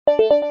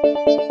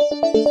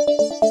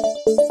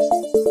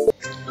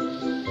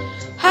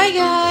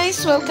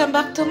guys! Welcome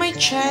back to my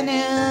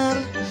channel.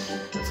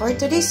 For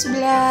today's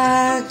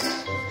vlog,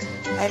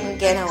 I'm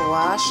gonna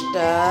wash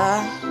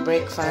the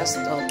breakfast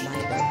of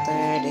my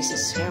daughter. This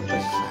is her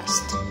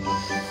breakfast.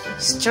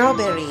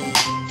 Strawberry.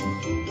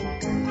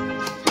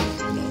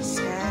 Yes,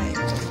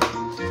 ito.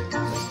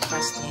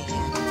 Breakfast niya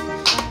yan.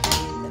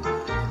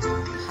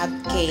 Hot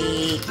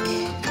cake.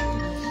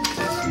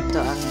 Ito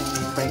ang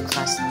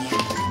breakfast niya.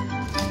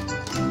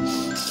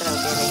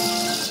 Strawberry.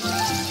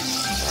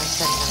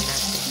 Rasan lang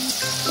natin.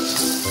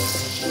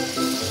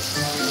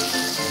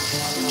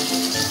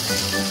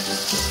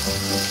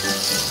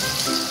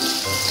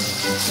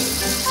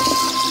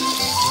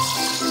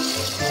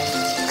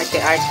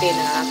 Arte-arte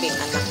ng aking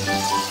anak.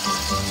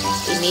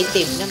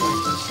 Initive naman.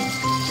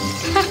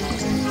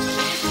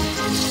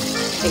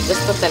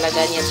 Gusto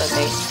talaga niya to,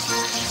 guys.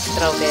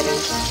 Strawberry.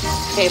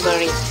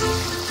 Favorite.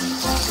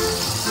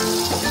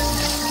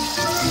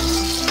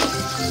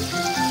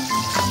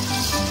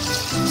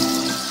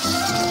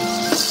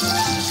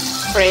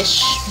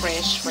 Fresh.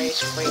 Fresh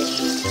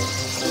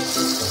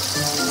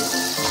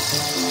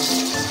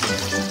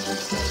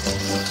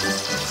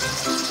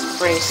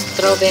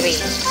strawberry.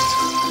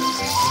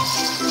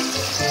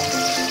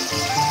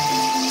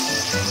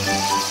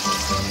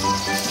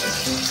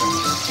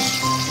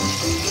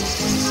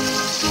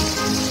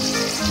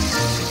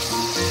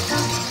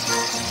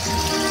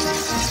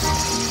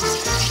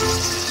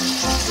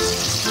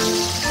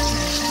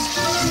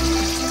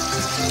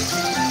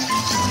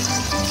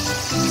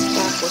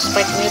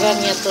 Partneran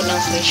niya to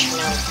ng fresh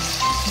milk.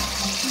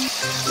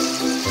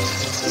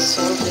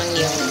 Solve lang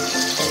yung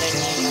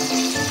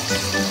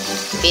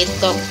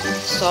bitok.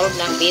 Solve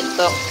ng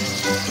bitok.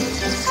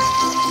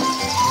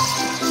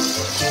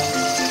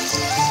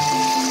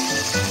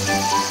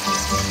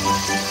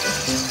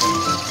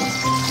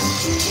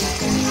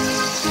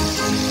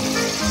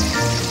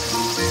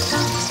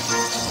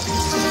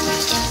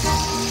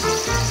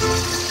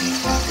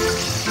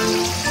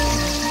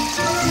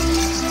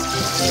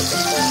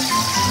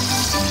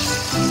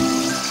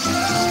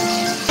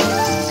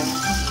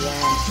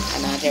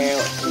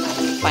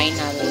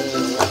 Final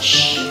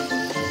wash.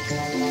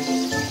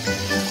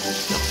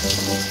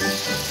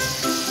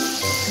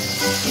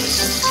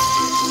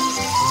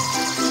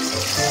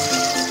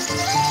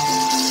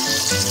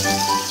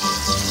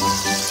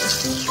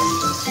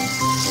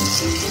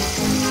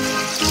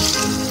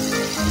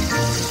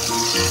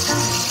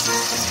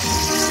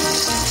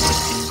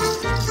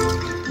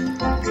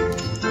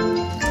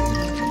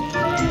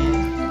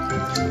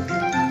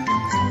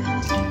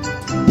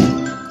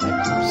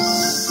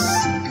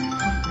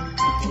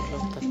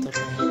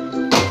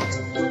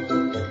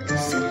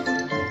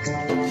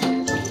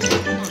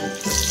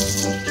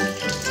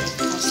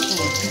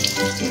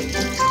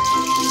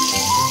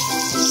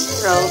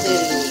 Strawberry.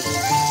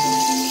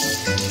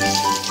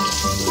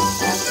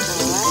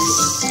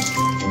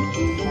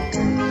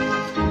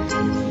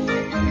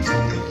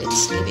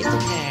 Let's give it to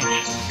her.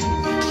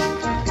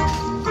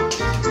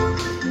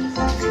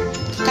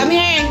 Come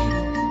here.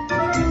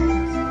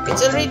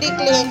 It's already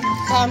clean.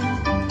 Come.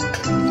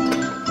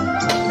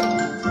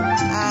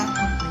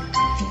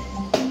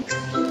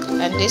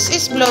 And this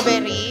is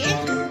blueberry.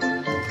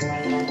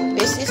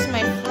 This is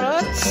my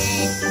fruits.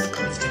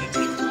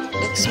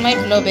 It's my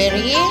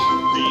blueberry.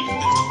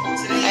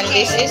 And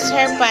this is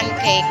her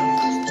pancake.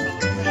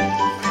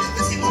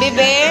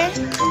 Bebe?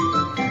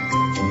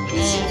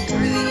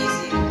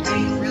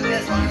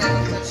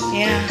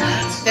 Yeah,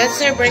 that's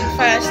her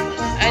breakfast.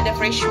 The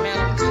fresh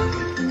milk.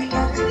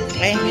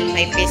 Ay,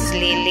 may peace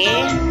lily.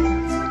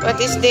 What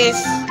is this?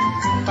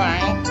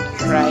 Corn,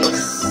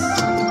 rice.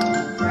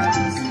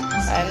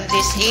 And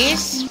this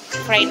is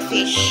fried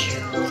fish.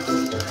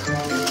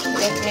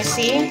 Let me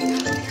see.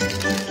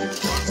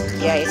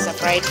 Yeah, it's a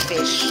fried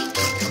fish.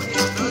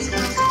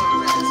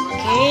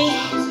 Okay.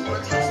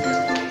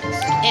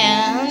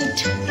 And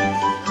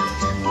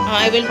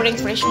I will bring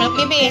fresh milk.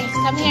 Baby,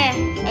 come here.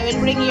 I will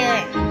bring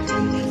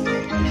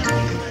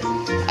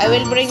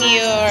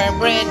your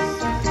bread.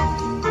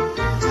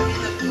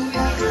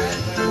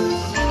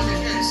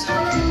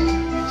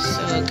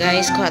 So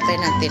guys, kuha tayo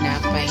ng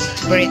tinapay.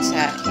 Bread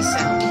sa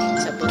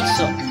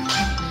bunso.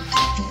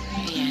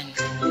 Ayan.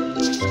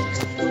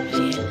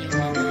 Ayan yung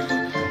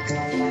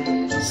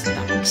mga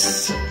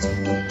stocks.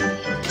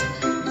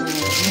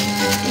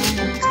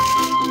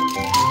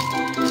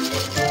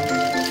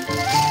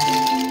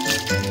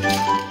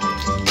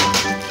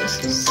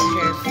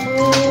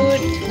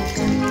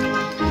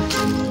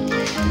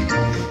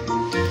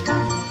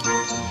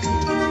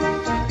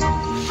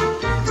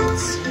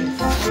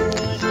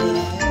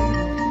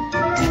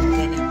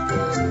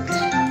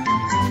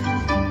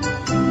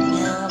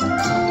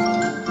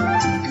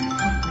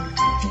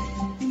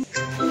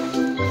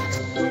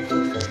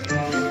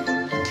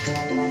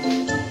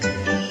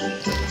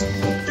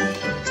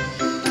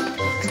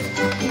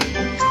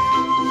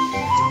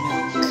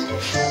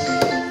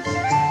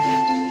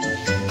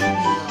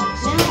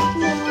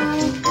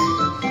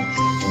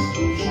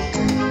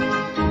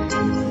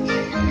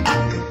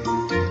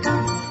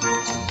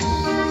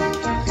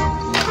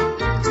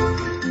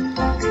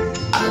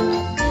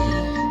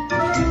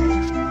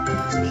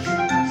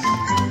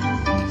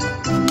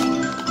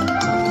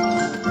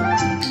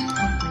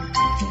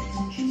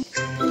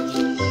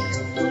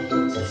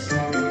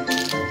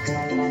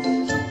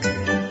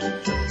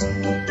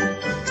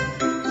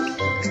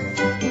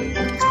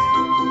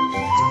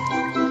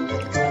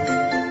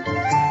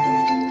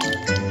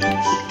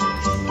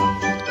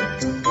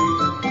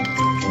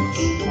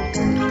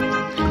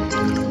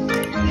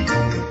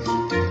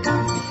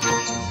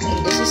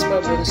 for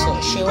Bunso.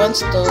 She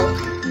wants to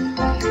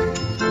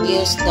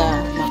use the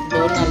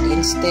McDonald's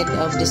instead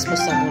of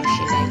disposable.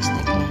 She likes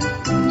that one.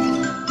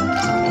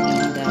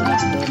 The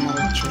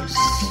McDonald's juice.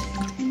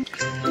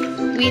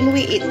 When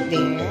we eat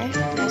there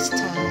last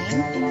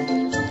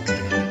time,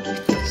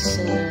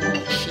 so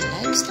she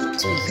likes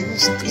to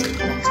use this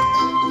bag.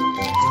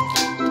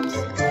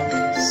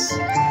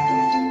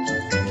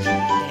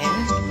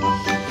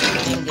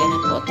 Then I'm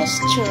gonna put a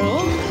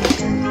straw.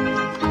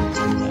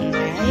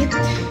 Alright.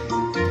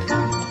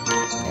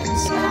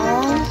 That's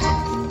all.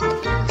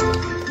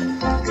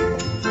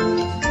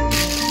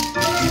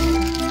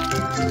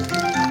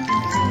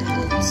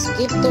 Let's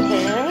give to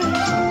her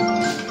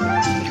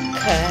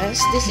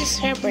because this is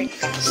her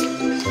breakfast.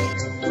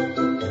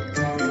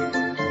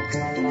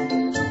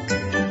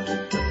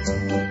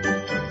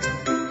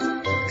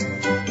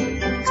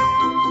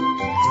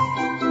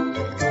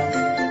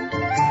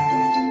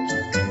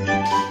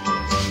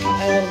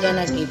 I'm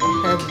gonna give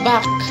her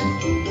back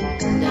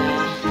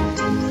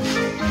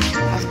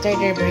after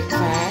their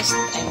breakfast.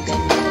 I'm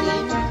gonna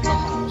clean the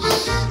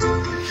house.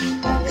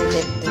 I will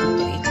let them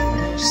do it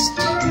first.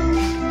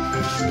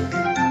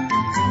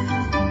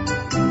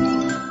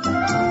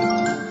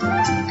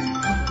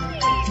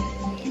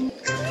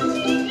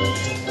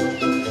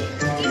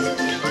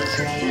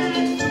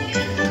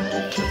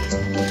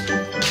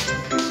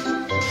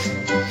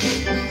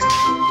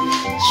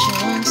 She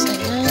wants a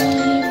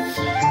knife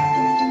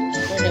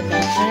for the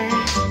butter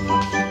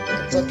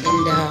to put in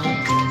the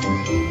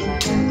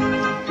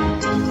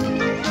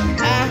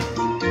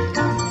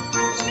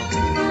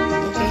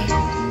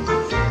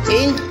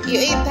you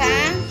eat,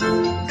 huh?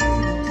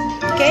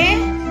 Okay?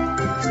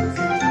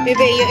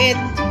 Baby, you eat.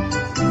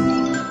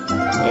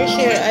 Where's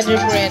your other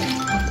bread?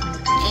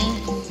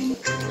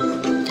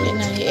 Okay,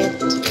 now you eat.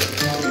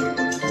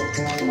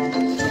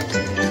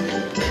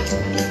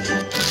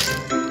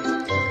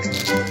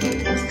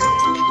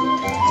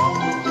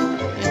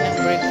 Yan ang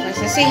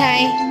breakfast. Say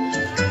hi.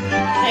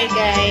 Hi,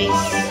 guys.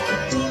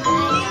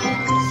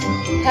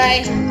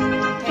 Hi.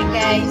 Hi,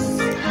 guys.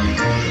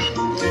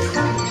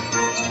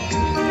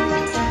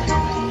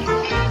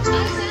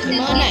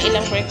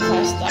 Ilang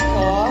breakfast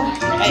ako.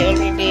 I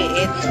already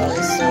ate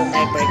also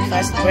my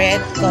breakfast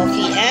bread,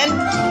 coffee, and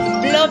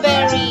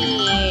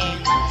blueberry.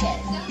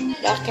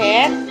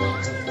 Bakit?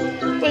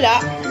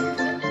 Wala.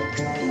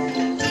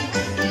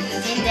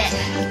 Hindi.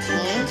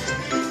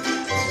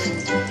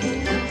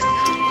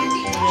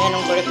 Yan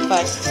ang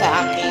breakfast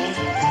sa aking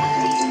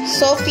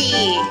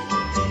Sophie.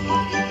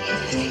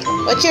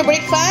 What's your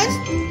breakfast?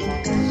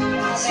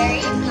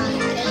 Blueberry,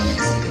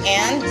 pancakes,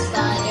 and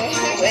butter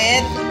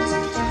with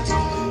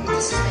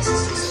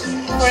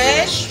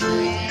fresh.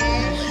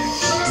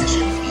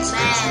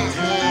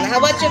 How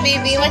about you,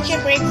 baby? What's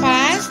your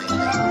breakfast?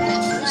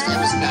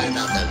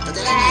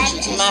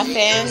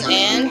 Muffin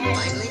and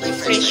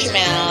fish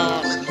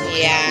milk.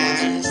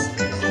 Yeah.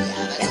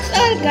 That's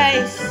all,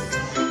 guys.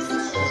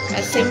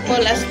 As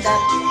simple as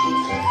that.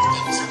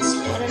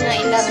 Wala na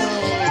ilang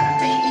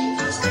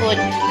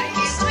food.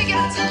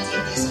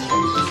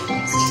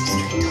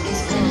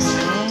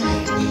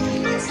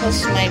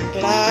 That's my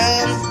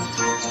plant.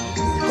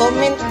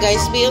 Comment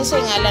guys, biyon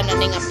sa ngalan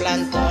na nga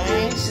planto.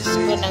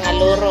 Sus ko na nga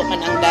luro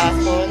man ang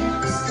dahon.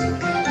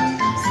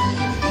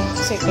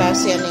 Kasi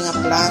klase yan nga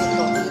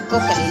planto.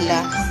 Ko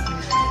kaila.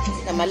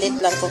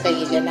 Namalit lang ko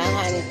kay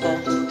ganahan ko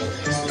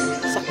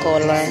sa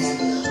color.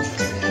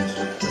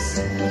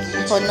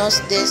 Who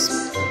knows this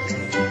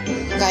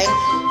kind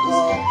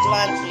of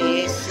plant,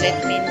 please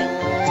let me know.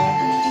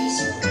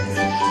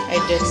 I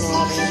don't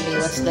know really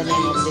what's the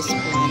name of this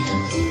plant.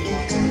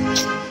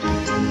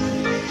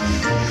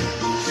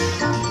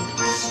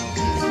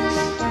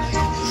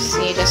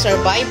 The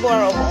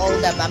survivor of all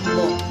the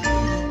bamboo,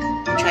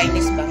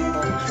 Chinese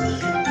bamboo.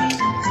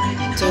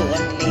 Two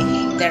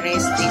only. The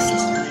rest is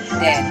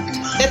dead.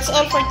 That's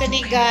all for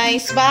today,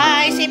 guys.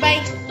 Bye. Say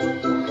bye.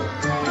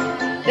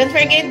 Don't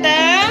forget to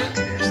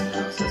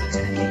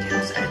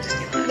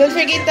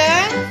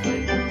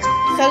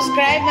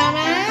subscribe,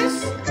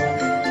 mamas.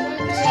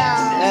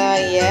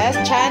 Yes,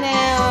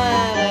 channel,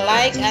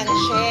 like and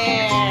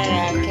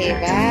share. Okay,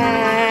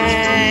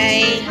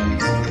 bye.